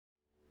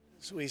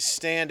As we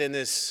stand in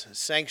this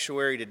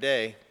sanctuary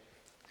today,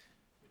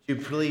 would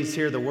you please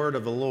hear the word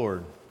of the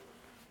Lord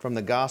from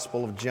the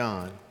Gospel of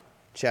John,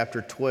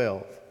 chapter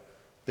 12,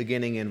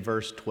 beginning in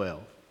verse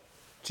 12.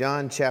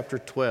 John chapter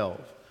 12,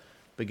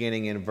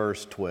 beginning in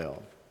verse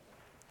 12.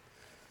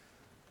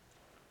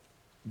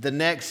 The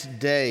next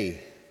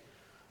day,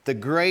 the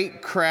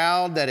great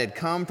crowd that had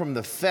come from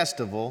the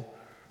festival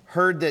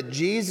heard that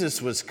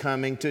Jesus was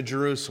coming to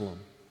Jerusalem.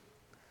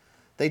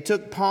 They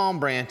took palm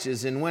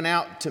branches and went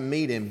out to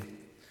meet him.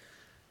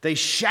 They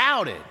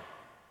shouted,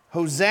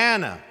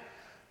 "Hosanna!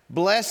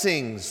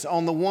 Blessings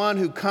on the one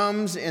who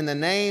comes in the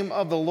name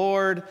of the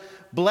Lord.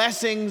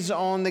 Blessings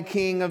on the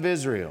King of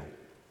Israel."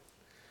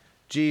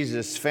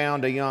 Jesus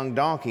found a young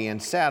donkey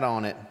and sat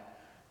on it,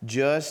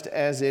 just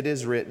as it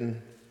is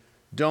written,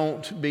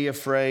 "Don't be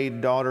afraid,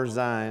 daughter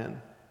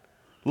Zion.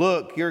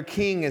 Look, your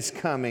king is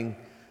coming,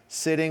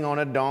 sitting on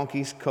a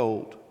donkey's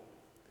colt."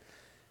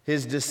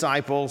 His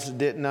disciples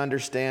didn't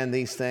understand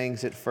these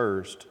things at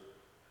first.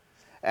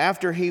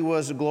 After he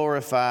was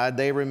glorified,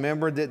 they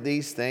remembered that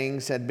these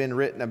things had been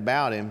written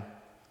about him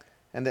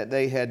and that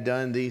they had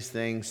done these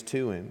things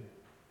to him.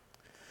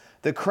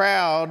 The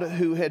crowd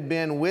who had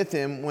been with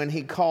him when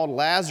he called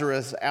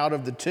Lazarus out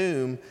of the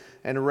tomb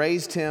and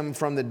raised him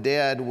from the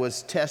dead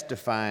was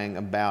testifying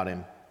about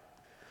him.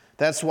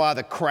 That's why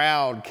the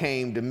crowd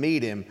came to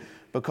meet him,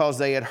 because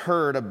they had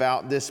heard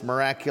about this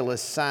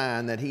miraculous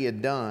sign that he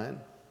had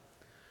done.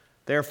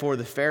 Therefore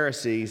the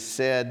Pharisees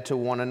said to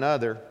one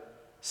another,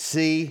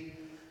 "See,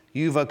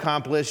 you've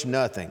accomplished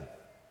nothing.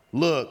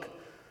 Look,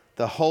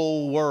 the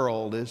whole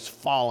world is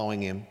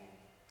following him."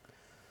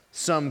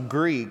 Some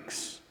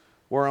Greeks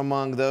were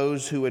among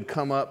those who had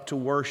come up to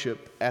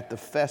worship at the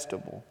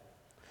festival.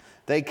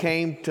 They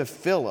came to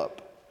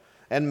Philip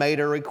and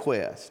made a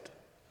request.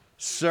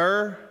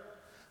 "Sir,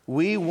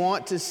 we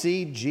want to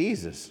see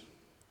Jesus."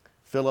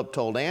 Philip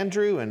told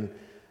Andrew, and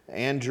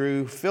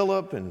Andrew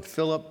Philip, and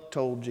Philip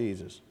told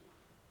Jesus.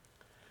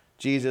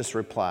 Jesus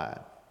replied,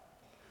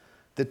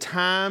 "The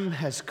time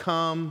has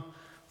come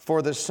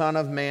for the Son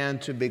of Man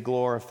to be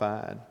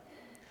glorified.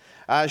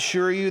 I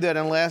assure you that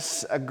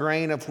unless a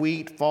grain of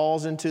wheat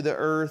falls into the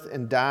earth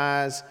and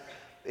dies,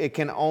 it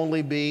can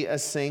only be a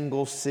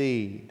single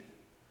seed.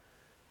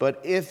 But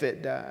if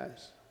it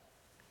dies,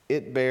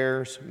 it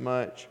bears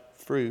much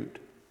fruit.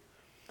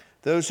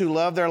 Those who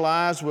love their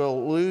lives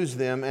will lose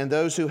them, and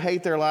those who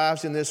hate their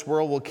lives in this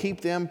world will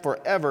keep them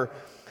forever.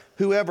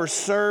 Whoever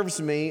serves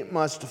me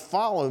must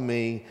follow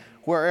me.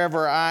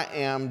 Wherever I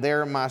am,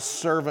 there my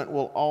servant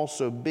will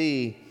also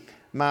be.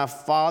 My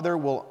Father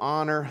will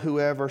honor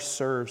whoever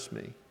serves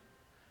me.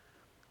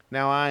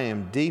 Now I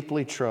am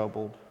deeply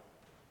troubled.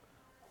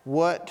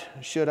 What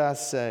should I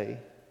say?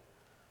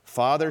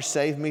 Father,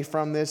 save me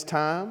from this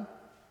time?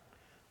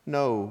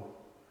 No,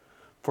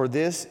 for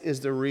this is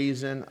the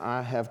reason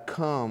I have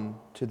come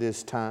to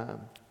this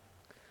time.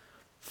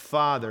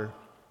 Father,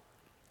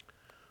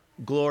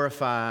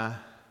 glorify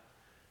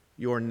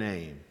your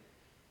name."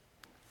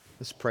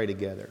 Let's pray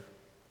together.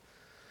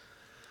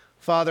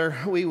 Father,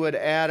 we would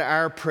add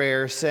our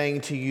prayer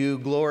saying to you,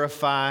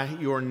 glorify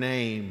your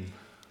name.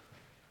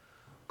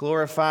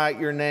 Glorify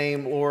your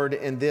name, Lord,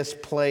 in this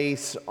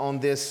place on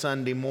this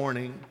Sunday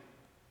morning.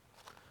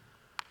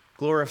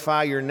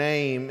 Glorify your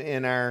name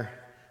in our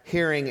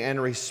hearing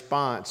and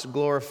response.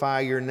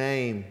 Glorify your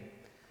name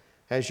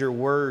as your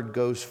word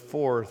goes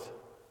forth.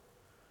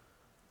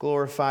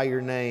 Glorify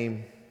your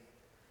name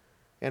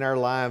in our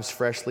lives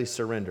freshly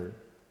surrendered.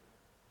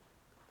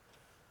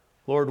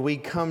 Lord, we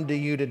come to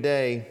you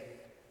today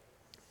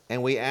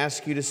and we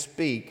ask you to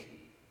speak.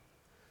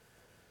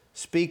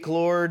 Speak,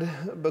 Lord,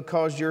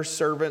 because your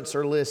servants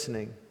are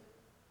listening.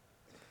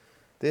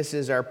 This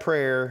is our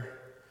prayer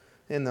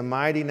in the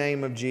mighty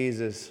name of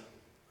Jesus.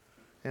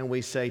 And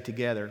we say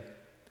together,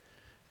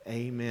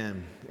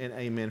 amen and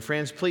amen.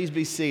 Friends, please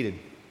be seated.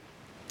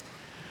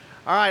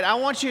 All right, I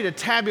want you to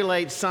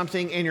tabulate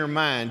something in your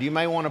mind. You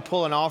may want to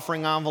pull an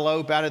offering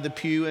envelope out of the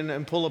pew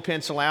and pull a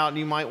pencil out, and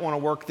you might want to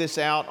work this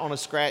out on a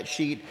scratch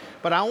sheet.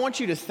 But I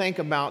want you to think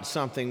about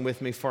something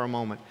with me for a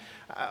moment.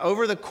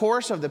 Over the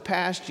course of the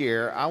past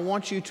year, I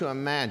want you to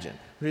imagine,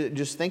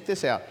 just think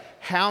this out.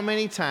 How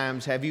many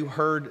times have you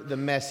heard the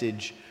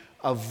message,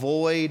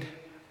 avoid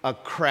a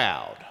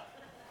crowd?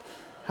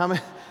 How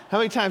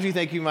many times do you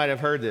think you might have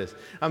heard this?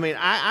 I mean,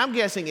 I'm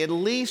guessing at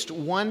least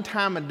one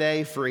time a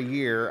day for a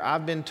year,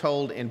 I've been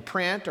told in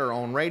print or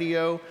on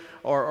radio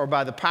or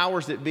by the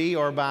powers that be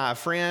or by a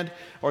friend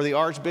or the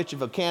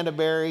Archbishop of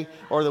Canterbury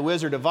or the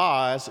Wizard of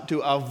Oz to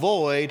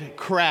avoid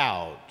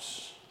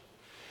crowds.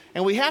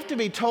 And we have to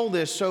be told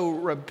this so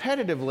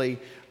repetitively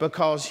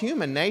because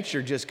human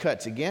nature just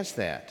cuts against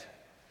that.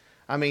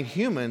 I mean,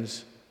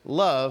 humans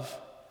love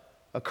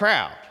a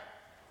crowd.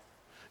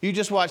 You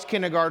just watch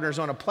kindergartners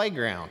on a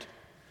playground.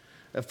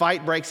 A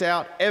fight breaks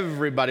out,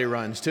 everybody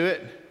runs to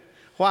it.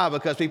 Why?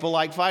 Because people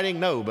like fighting?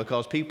 No,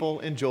 because people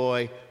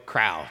enjoy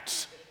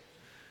crowds.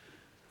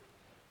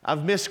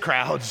 I've missed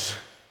crowds.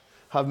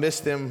 I've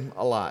missed them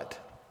a lot.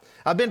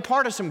 I've been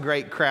part of some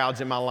great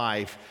crowds in my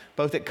life,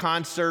 both at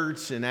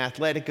concerts and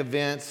athletic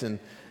events and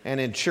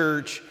in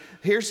church.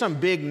 Here's some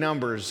big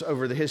numbers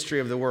over the history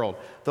of the world.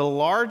 The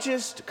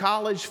largest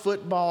college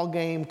football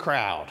game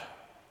crowd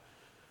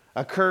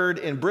occurred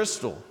in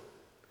Bristol.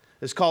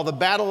 It's called the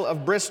Battle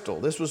of Bristol.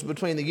 This was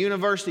between the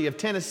University of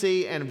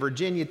Tennessee and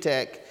Virginia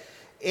Tech.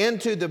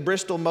 Into the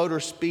Bristol Motor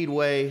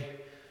Speedway,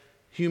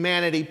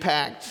 humanity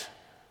packed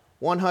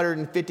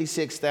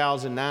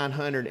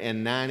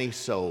 156,990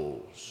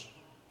 souls.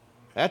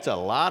 That's a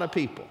lot of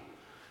people.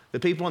 The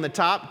people on the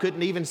top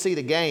couldn't even see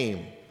the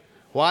game.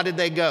 Why did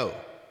they go?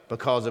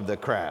 Because of the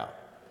crowd.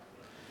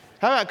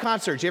 How about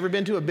concerts? You ever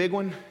been to a big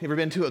one? You ever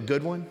been to a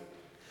good one?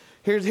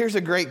 Here's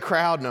a great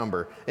crowd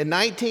number. In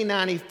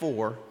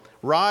 1994,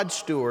 Rod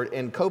Stewart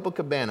in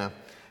Copacabana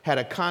had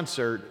a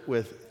concert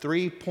with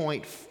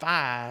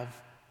 3.5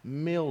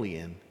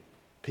 million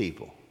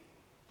people.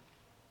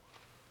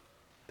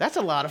 That's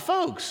a lot of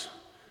folks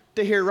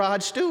to hear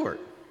Rod Stewart.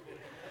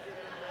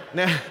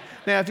 Now,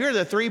 if you're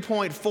the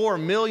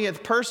 3.4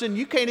 millionth person,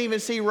 you can't even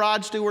see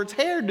Rod Stewart's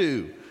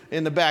hairdo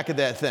in the back of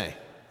that thing.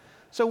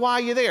 So why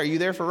are you there? Are you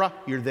there for Rod?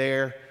 You're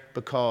there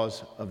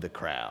because of the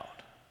crowd.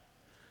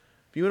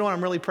 You know what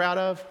I'm really proud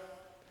of?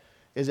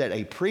 Is that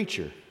a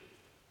preacher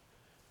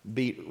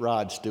beat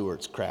Rod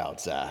Stewart's crowd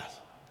size.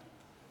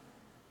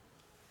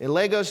 In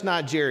Lagos,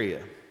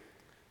 Nigeria,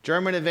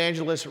 German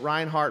evangelist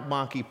Reinhard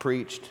Bonnke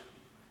preached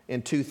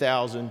in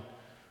 2000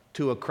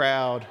 to a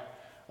crowd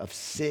of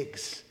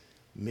 6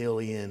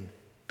 million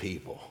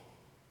people.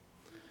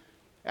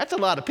 That's a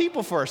lot of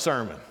people for a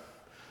sermon.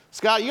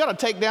 Scott, you ought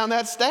to take down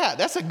that stat.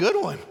 That's a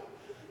good one.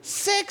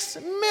 6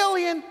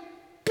 million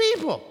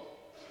people.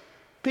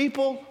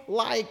 People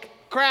like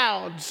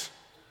crowds.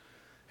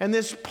 And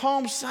this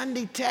Palm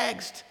Sunday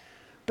text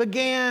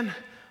began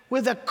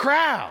with a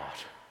crowd.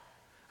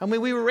 I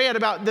mean, we read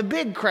about the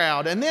big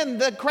crowd, and then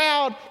the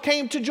crowd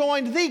came to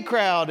join the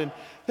crowd, and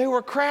there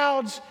were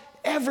crowds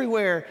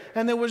everywhere,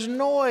 and there was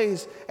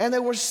noise, and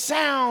there was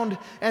sound,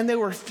 and there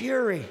were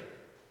fury.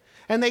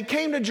 And they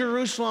came to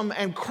Jerusalem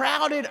and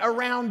crowded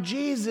around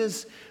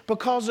Jesus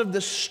because of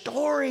the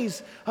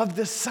stories of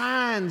the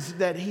signs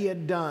that he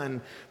had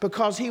done,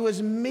 because he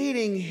was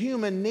meeting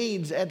human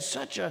needs at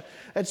such a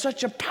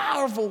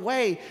powerful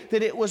way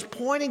that it was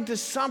pointing to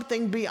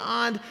something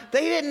beyond.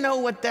 They didn't know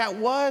what that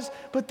was,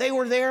 but they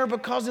were there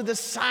because of the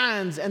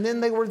signs, and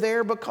then they were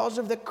there because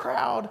of the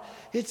crowd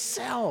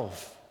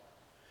itself.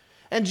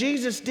 And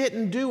Jesus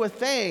didn't do a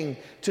thing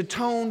to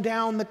tone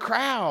down the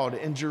crowd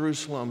in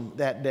Jerusalem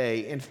that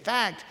day. In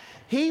fact,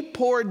 he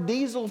poured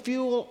diesel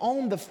fuel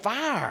on the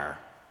fire.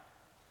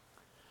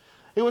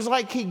 It was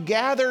like he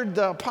gathered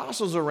the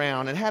apostles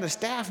around and had a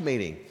staff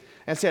meeting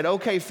and said,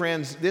 okay,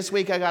 friends, this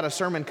week I got a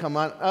sermon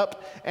coming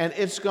up, and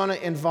it's going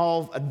to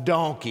involve a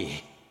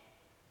donkey.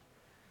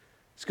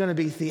 It's going to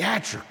be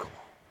theatrical.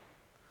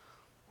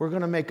 We're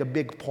going to make a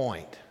big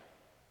point.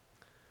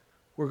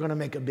 We're going to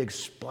make a big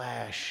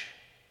splash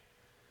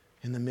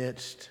in the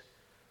midst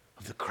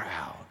of the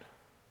crowd.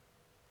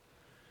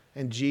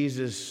 And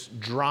Jesus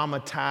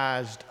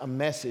dramatized a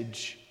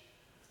message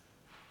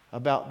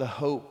about the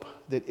hope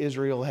that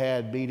Israel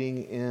had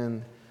beating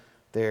in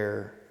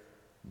their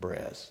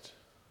breast.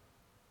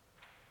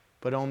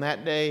 But on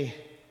that day,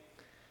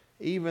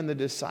 even the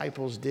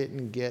disciples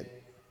didn't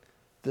get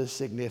the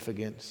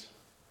significance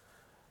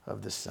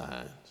of the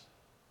signs.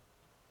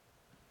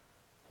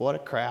 What a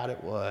crowd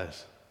it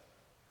was.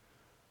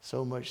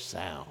 So much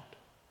sound.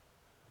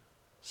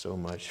 So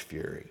much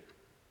fury.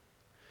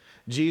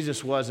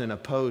 Jesus wasn't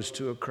opposed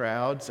to a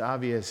crowd. It's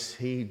obvious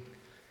he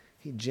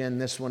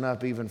ginned this one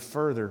up even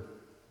further.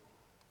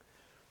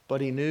 But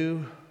he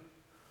knew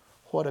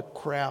what a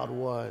crowd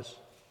was.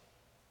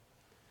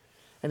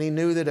 And he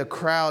knew that a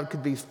crowd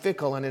could be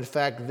fickle, and in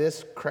fact,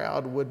 this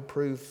crowd would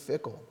prove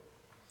fickle.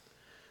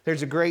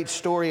 There's a great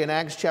story in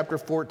Acts chapter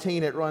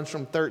 14. It runs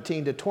from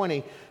 13 to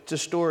 20. It's a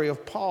story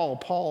of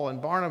Paul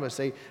and Barnabas.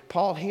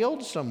 Paul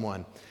healed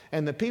someone,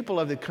 and the people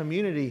of the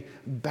community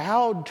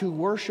bowed to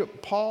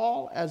worship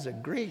Paul as a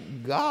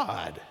Greek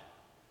god.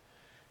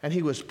 And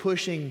he was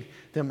pushing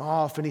them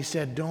off, and he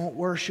said, don't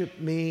worship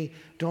me,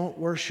 don't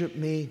worship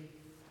me.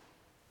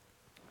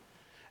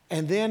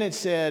 And then it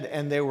said,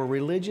 and there were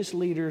religious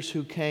leaders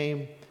who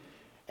came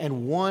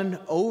and won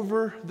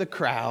over the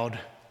crowd,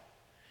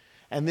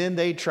 and then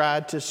they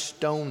tried to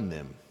stone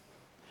them.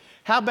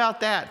 How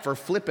about that for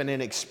flipping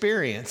an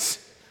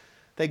experience?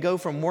 They go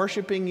from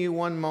worshiping you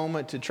one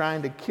moment to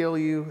trying to kill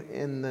you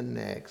in the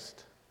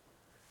next.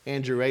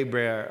 Andrew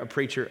Abrayer, a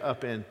preacher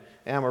up in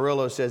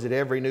Amarillo, says that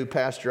every new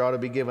pastor ought to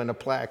be given a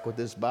plaque with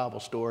this Bible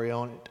story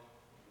on it.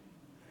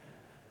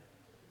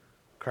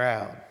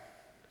 Crowd.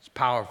 It's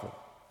powerful.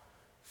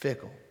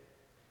 Fickle.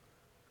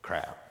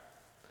 Crowd.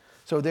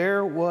 So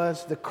there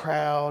was the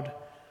crowd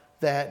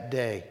that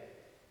day.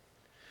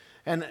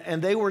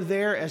 And they were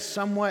there as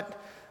somewhat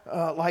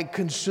like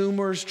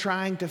consumers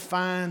trying to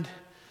find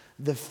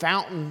the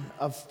fountain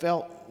of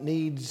felt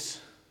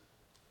needs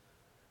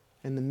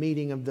and the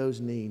meeting of those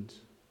needs.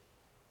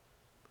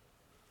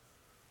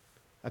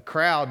 A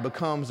crowd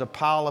becomes a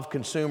pile of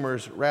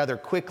consumers rather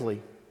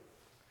quickly.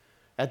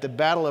 At the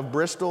Battle of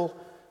Bristol,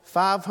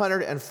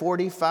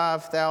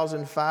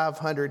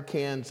 545,500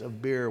 cans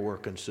of beer were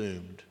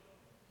consumed.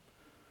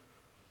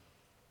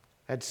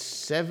 That's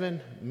 7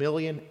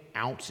 million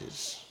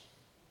ounces.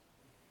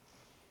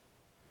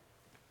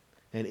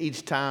 And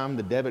each time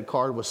the debit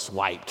card was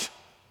swiped.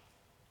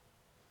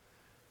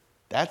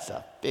 That's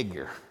a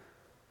figure.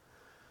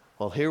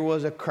 Well, here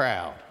was a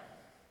crowd,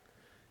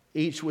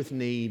 each with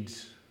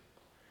needs,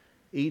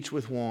 each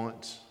with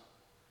wants,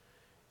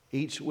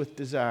 each with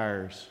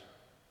desires.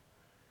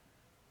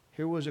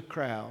 Here was a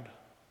crowd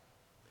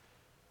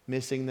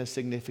missing the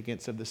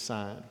significance of the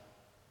sign.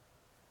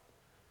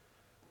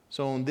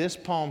 So on this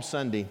Palm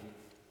Sunday,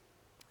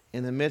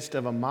 in the midst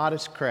of a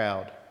modest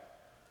crowd,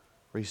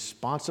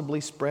 responsibly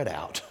spread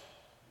out,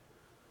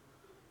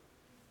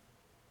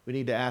 we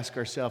need to ask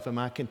ourselves, am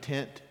I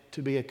content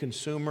to be a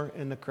consumer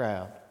in the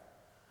crowd?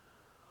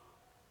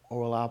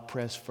 Or will I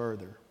press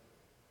further?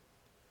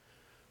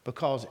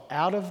 Because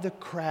out of the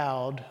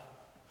crowd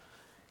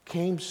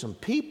came some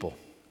people.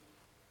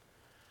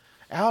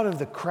 Out of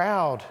the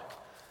crowd,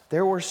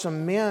 there were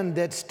some men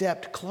that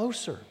stepped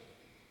closer.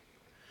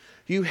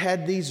 You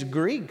had these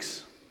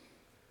Greeks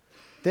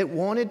that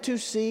wanted to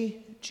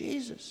see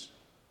Jesus.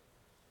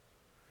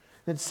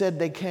 It said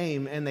they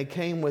came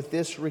with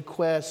this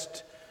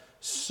request,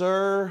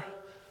 "Sir,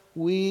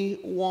 we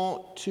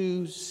want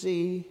to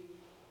see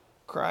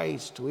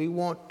Christ. We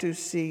want to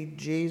see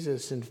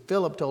Jesus." And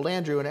Philip told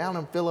Andrew, and Alan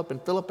and Philip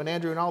and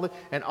Andrew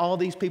and all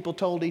these people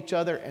told each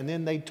other, and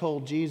then they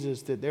told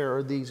Jesus that there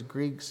are these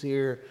Greeks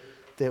here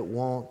that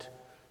want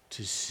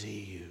to see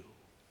you.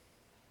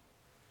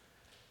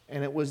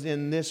 And it was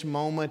in this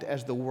moment,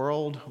 as the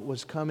world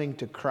was coming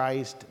to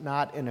Christ,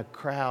 not in a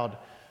crowd,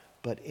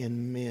 but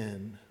in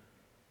men,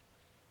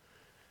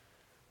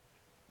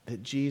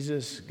 that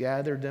Jesus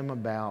gathered them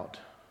about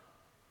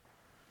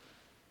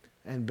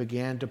and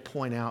began to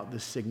point out the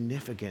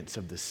significance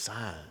of the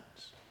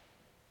signs.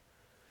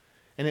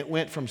 And it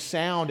went from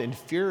sound and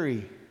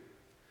fury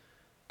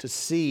to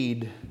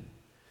seed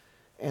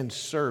and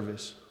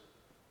service.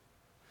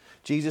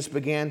 Jesus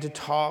began to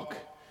talk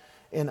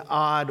in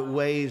odd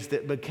ways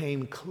that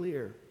became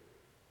clear.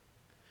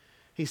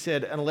 He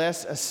said,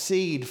 unless a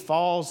seed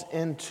falls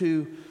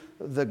into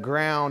the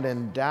ground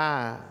and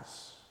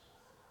dies,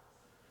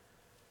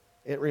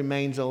 it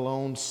remains a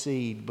lone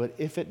seed. But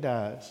if it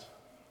dies,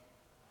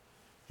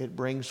 it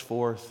brings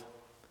forth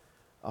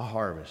a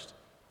harvest.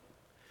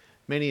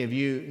 Many of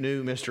you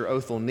knew Mr.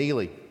 Othel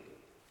Neely.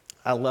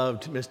 I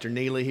loved Mr.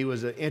 Neely. He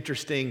was an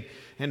interesting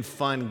and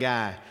fun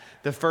guy.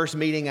 The first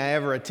meeting I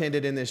ever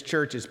attended in this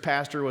church as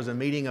pastor was a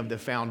meeting of the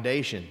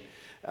foundation.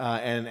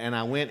 And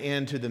I went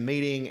into the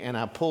meeting and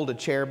I pulled a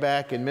chair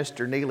back, and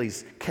Mr.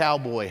 Neely's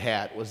cowboy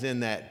hat was in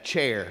that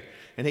chair.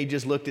 And he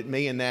just looked at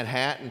me in that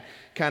hat and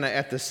kind of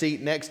at the seat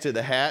next to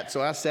the hat.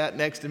 So I sat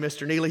next to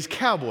Mr. Neely's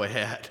cowboy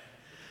hat.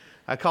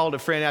 I called a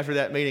friend after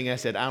that meeting. I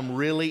said, I'm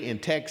really in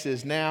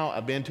Texas now.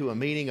 I've been to a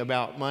meeting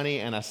about money,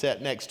 and I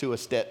sat next to a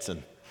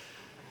Stetson.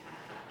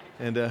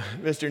 And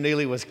Mr.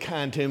 Neely was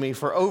kind to me.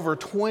 For over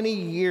 20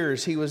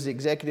 years, he was the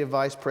executive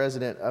vice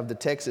president of the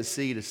Texas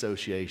Seed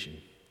Association.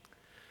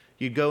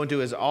 You'd go into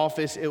his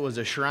office, it was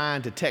a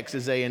shrine to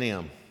Texas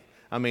A&M.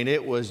 I mean,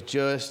 it was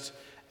just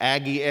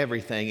Aggie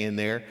everything in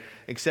there,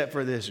 except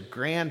for this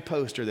grand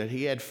poster that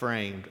he had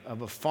framed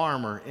of a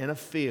farmer in a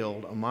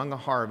field among a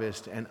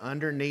harvest, and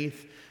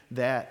underneath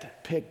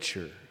that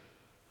picture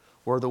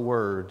were the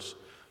words,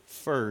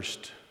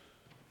 "First,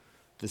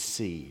 the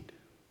seed."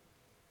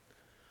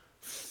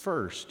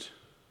 First,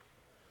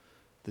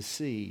 the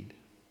seed.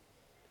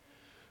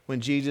 When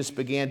Jesus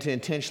began to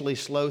intentionally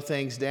slow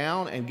things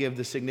down and give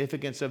the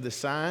significance of the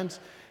signs,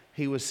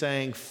 he was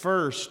saying,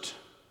 first,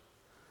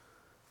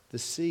 the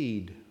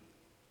seed.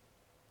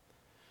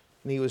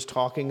 And he was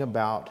talking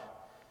about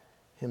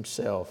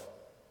himself.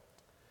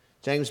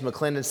 James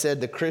McClendon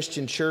said, the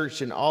Christian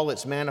church in all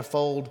its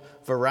manifold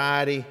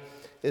variety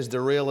is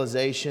the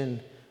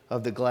realization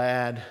of the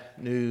glad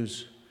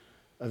news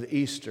of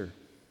Easter.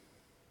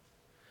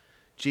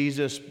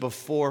 Jesus,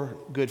 before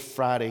Good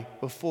Friday,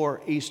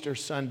 before Easter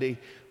Sunday,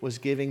 was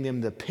giving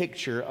them the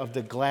picture of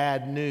the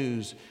glad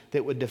news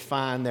that would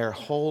define their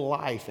whole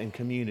life and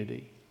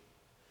community.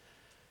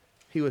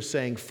 He was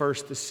saying,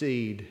 first the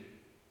seed,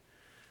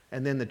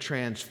 and then the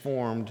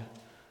transformed,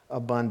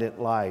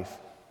 abundant life.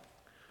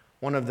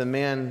 One of the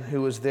men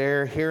who was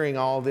there hearing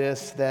all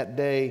this that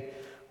day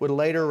would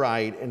later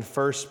write in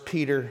 1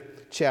 Peter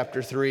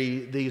chapter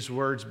 3 these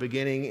words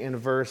beginning in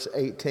verse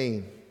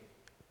 18.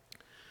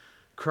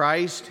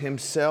 Christ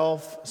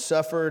himself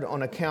suffered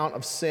on account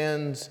of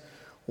sins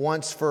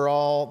once for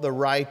all, the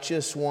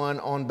righteous one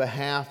on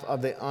behalf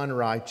of the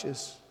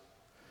unrighteous.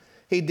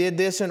 He did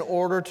this in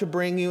order to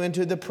bring you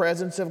into the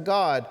presence of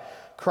God.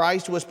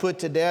 Christ was put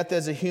to death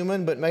as a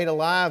human, but made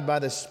alive by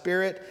the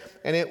Spirit,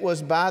 and it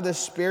was by the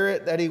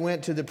Spirit that he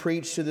went to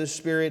preach to the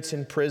spirits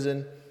in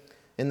prison.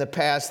 In the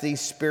past,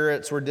 these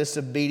spirits were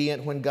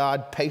disobedient when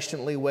God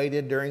patiently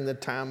waited during the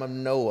time of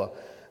Noah.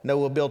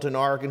 Noah built an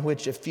ark in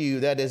which a few,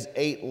 that is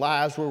 8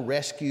 lives, were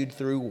rescued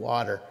through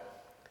water.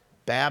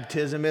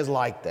 Baptism is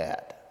like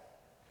that.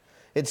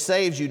 It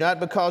saves you not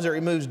because it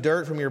removes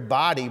dirt from your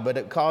body, but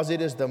because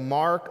it is the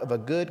mark of a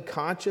good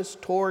conscience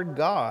toward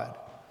God.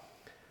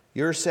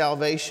 Your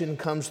salvation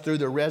comes through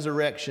the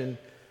resurrection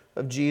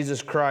of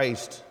Jesus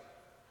Christ,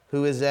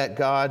 who is at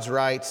God's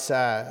right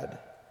side.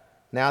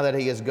 Now that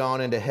he has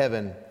gone into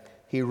heaven,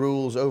 he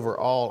rules over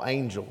all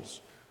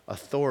angels,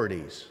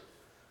 authorities,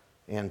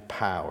 and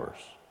powers.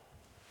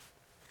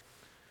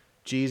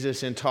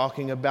 Jesus, in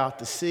talking about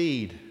the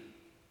seed,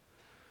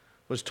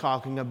 was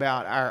talking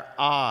about our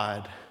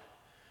odd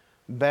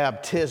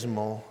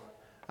baptismal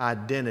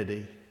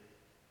identity.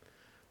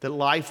 That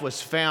life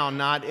was found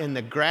not in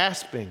the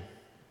grasping,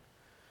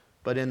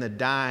 but in the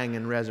dying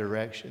and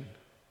resurrection.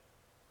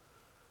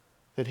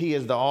 That he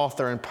is the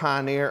author and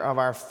pioneer of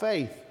our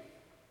faith.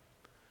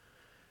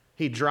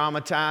 He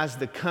dramatized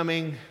the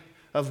coming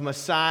of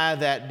Messiah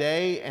that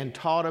day and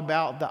taught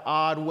about the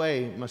odd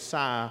way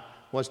Messiah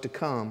was to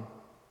come.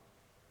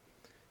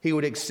 He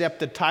would accept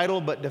the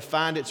title but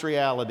defined its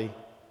reality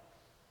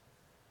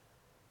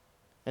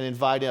and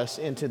invite us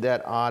into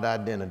that odd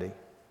identity.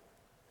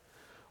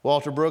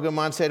 Walter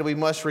Brueggemann said we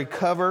must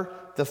recover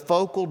the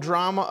focal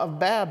drama of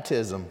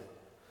baptism,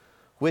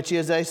 which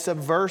is a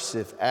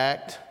subversive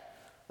act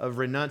of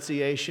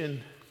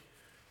renunciation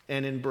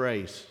and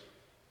embrace.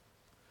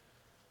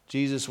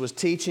 Jesus was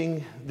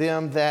teaching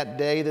them that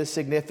day the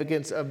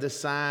significance of the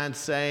sign,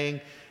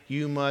 saying,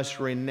 you must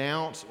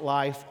renounce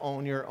life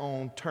on your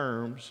own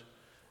terms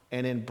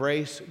and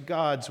embrace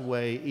God's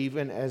way,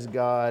 even as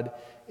God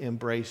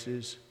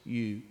embraces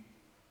you.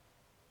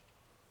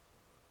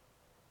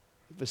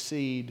 If a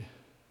seed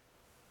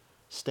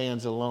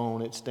stands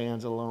alone, it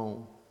stands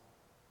alone.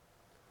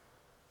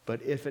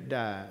 But if it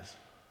dies,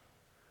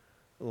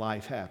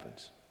 life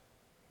happens.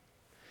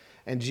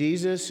 And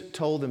Jesus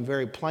told them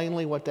very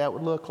plainly what that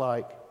would look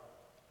like.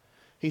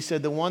 He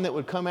said, the one that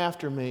would come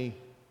after me,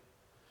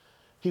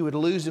 he would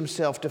lose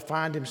himself to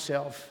find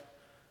himself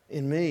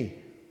in me.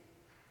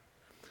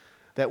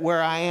 That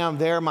where I am,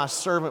 there my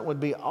servant would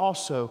be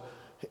also.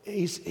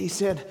 He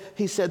said,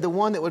 the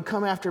one that would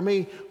come after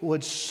me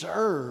would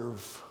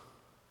serve,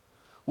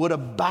 would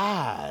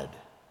abide,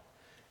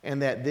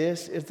 and that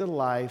this is the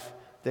life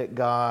that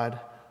God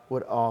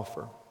would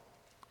offer.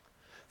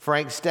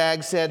 Frank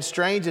Stagg said,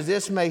 strange as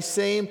this may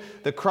seem,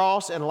 the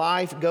cross and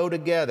life go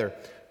together.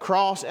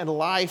 Cross and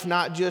life,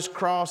 not just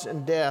cross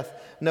and death.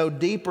 No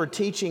deeper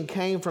teaching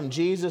came from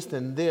Jesus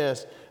than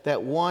this,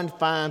 that one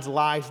finds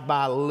life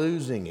by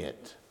losing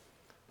it.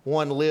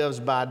 One lives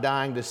by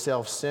dying to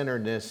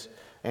self-centeredness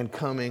and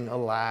coming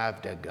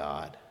alive to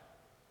God.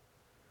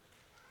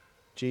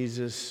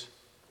 Jesus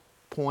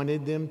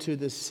pointed them to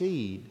the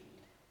seed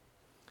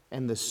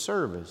and the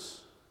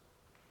service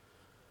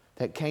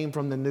that came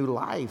from the new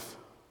life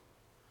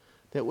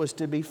that was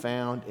to be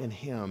found in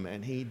him.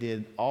 And he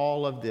did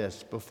all of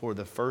this before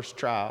the first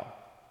trial,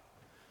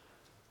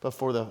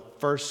 before the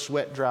first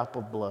sweat drop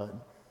of blood,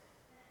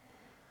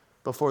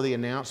 before the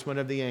announcement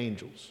of the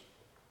angels,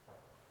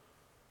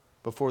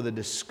 before the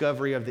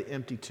discovery of the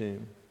empty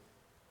tomb.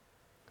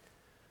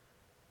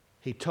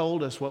 He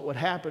told us what would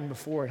happen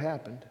before it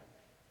happened.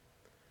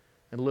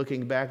 And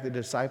looking back, the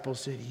disciples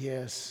said,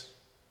 yes,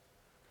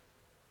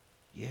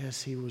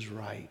 he was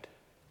right.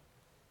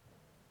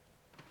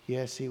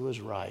 Yes, he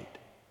was right.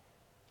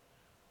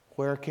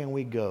 Where can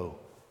we go?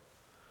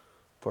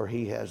 For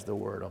he has the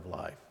word of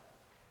life.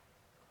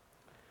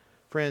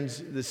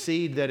 Friends, the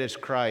seed that is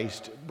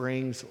Christ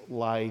brings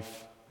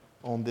life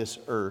on this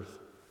earth.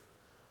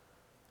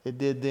 It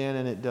did then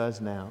and it does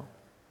now.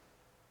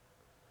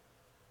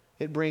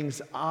 It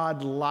brings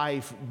odd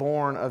life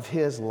born of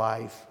his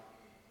life.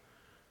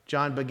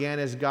 John began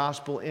his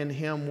gospel, in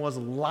him was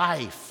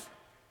life.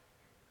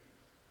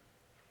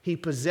 He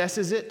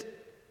possesses it.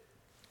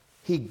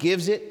 He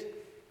gives it.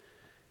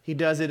 He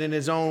does it in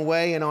his own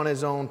way and on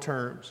his own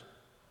terms.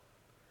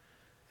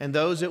 And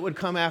those that would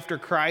come after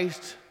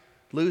Christ,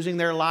 losing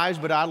their lives,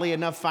 but oddly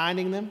enough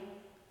finding them,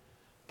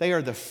 they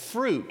are the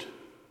fruit.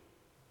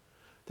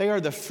 They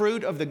are the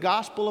fruit of the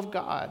gospel of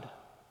God.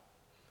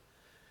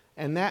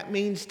 And that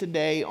means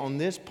today, on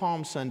this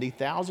Palm Sunday,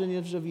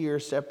 thousands of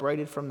years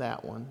separated from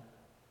that one,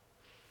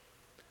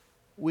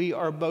 we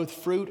are both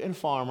fruit and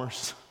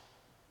farmers.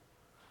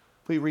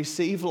 We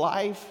receive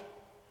life,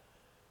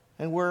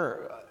 and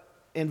we're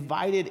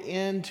invited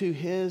into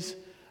his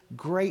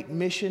great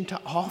mission to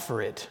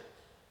offer it.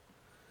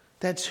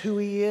 That's who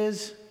he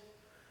is,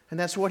 and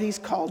that's what he's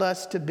called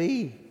us to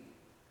be.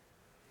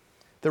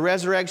 The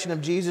resurrection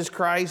of Jesus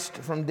Christ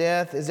from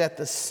death is at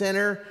the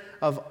center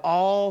of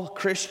all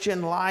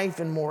Christian life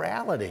and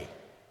morality.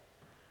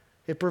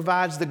 It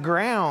provides the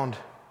ground.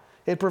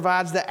 It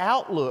provides the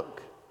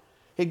outlook.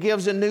 It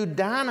gives a new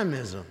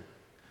dynamism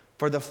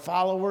for the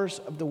followers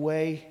of the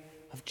way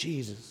of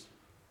Jesus.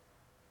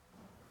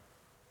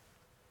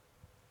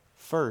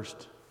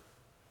 First,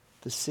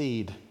 the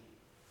seed,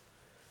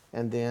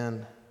 and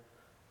then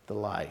the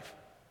life.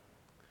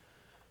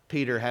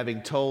 Peter,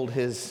 having told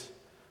his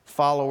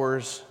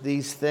followers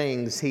these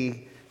things,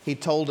 he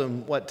told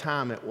them what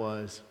time it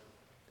was.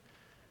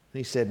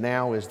 He said,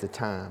 now is the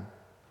time.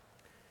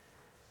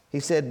 He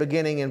said,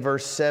 beginning in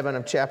verse 7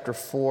 of chapter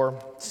 4,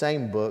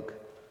 same book,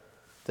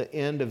 the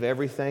end of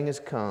everything has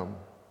come.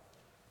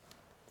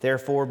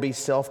 Therefore, be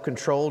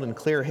self-controlled and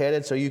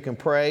clear-headed so you can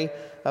pray.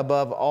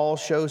 Above all,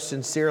 show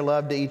sincere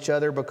love to each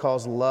other,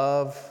 because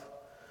love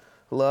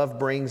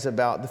brings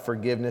about the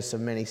forgiveness of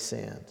many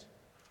sins.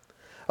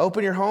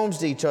 Open your homes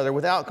to each other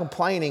without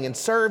complaining, and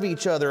serve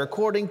each other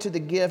according to the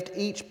gift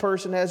each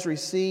person has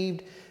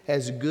received,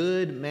 as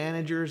good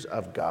managers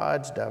of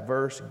God's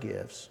diverse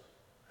gifts.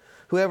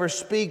 Whoever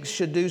speaks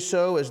should do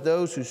so as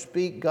those who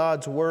speak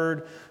God's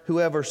word.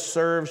 Whoever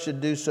serves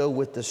should do so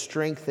with the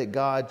strength that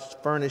God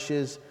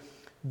furnishes.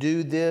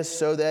 Do this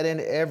so that in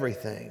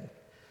everything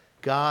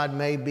God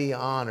may be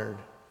honored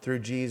through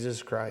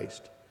Jesus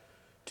Christ.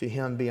 To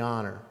him be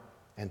honor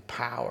and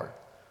power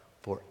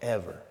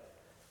forever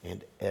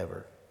and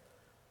ever.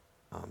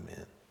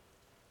 Amen.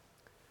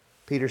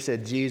 Peter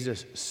said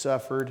Jesus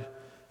suffered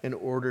in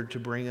order to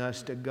bring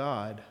us to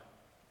God.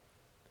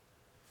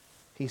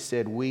 He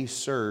said we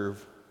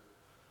serve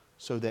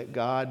so that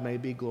God may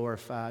be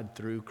glorified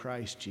through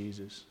Christ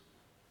Jesus.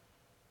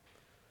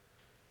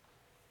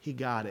 He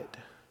got it.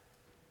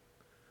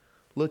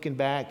 Looking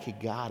back, he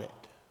got it.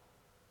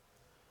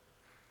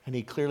 And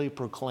he clearly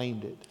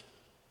proclaimed it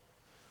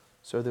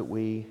so that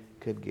we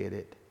could get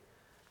it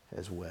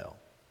as well.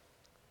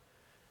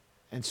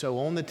 And so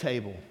on the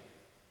table,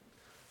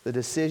 the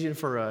decision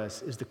for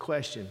us is the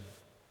question,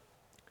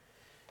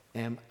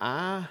 am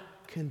I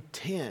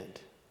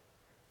content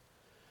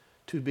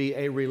to be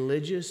a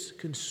religious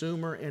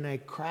consumer in a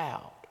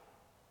crowd?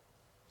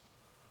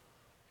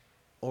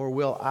 Or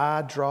will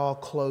I draw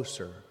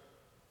closer,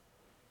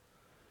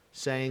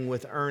 saying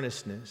with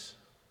earnestness,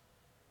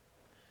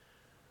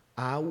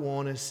 I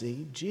want to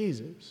see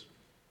Jesus?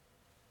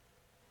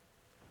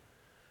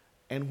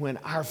 And when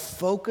our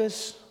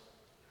focus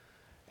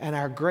and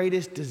our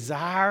greatest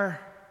desire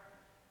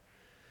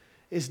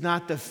is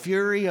not the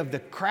fury of the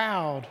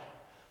crowd,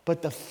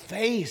 but the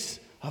face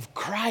of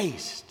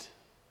Christ,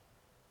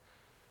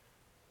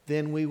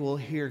 then we will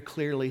hear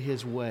clearly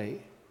his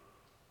way.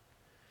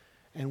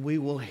 And we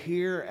will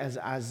hear, as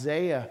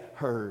Isaiah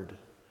heard,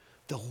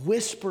 the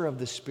whisper of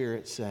the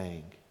Spirit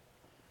saying,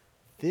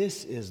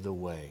 this is the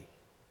way.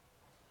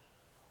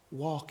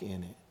 Walk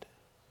in it.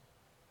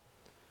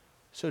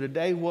 So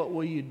today, what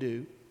will you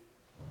do?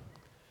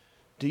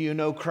 Do you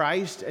know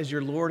Christ as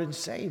your Lord and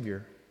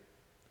Savior?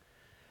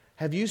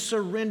 Have you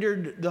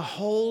surrendered the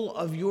whole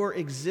of your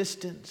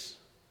existence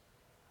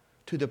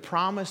to the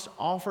promise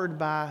offered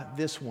by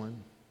this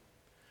one,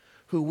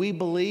 who we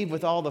believe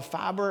with all the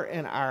fiber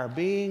in our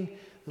being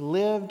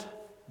lived,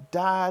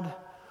 died,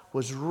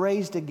 was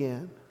raised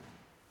again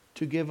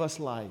to give us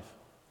life?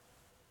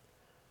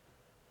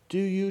 Do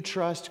you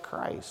trust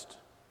Christ?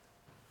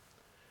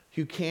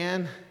 You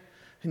can,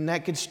 and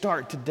that can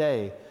start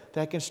today.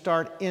 That can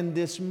start in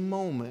this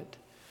moment.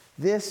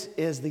 This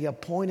is the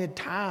appointed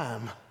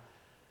time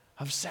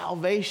of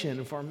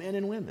salvation for men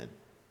and women.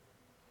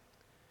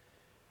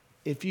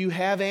 If you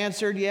have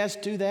answered yes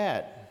to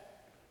that,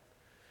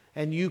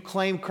 and you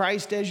claim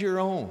Christ as your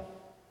own,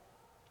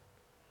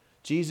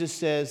 Jesus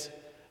says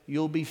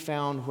you'll be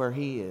found where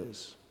he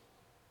is.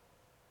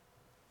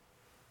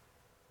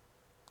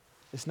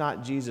 It's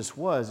not Jesus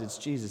was, it's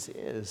Jesus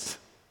is.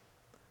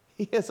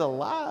 He is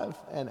alive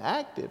and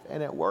active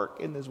and at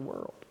work in this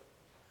world.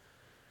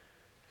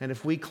 And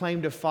if we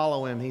claim to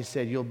follow him, he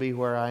said, you'll be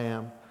where I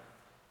am.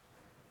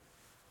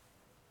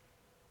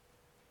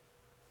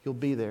 You'll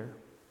be there.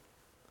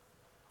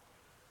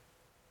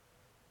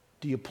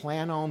 Do you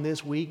plan on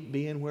this week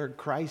being where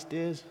Christ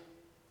is?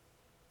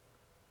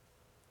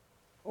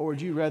 Or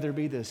would you rather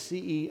be the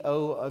CEO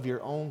of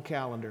your own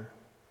calendar?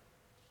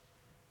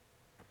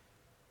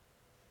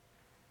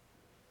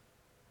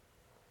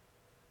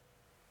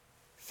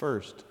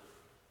 First,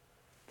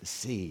 the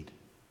seed,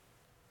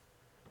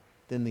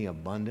 then the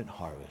abundant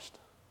harvest.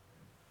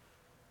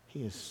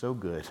 He is so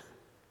good.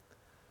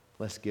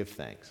 Let's give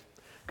thanks.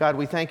 God,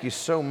 we thank you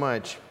so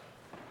much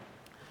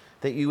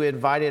that you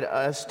invited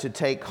us to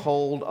take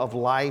hold of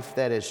life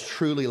that is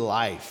truly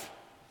life.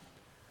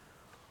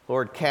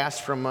 Lord,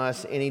 cast from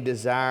us any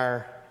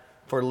desire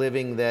for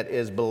living that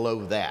is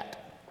below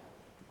that.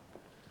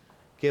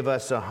 Give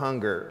us a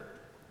hunger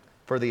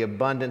for the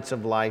abundance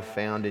of life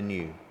found in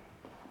you.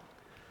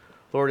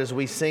 Lord, as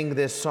we sing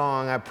this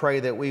song, I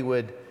pray that we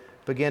would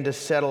begin to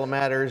settle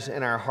matters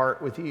in our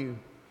heart with you,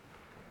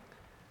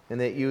 and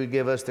that you would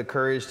give us the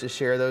courage to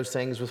share those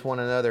things with one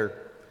another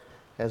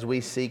as we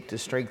seek to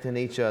strengthen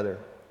each other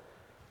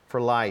for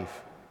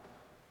life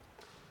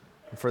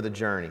and for the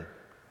journey.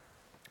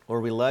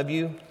 Lord, we love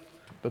you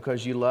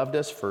because you loved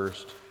us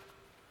first.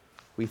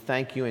 We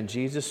thank you in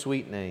Jesus'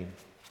 sweet name,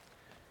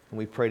 and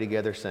we pray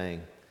together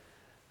saying,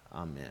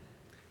 Amen.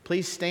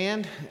 Please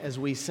stand as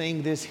we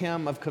sing this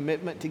hymn of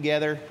commitment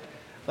together.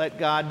 Let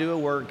God do a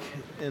work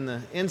in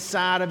the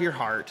inside of your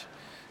heart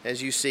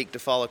as you seek to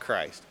follow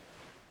Christ.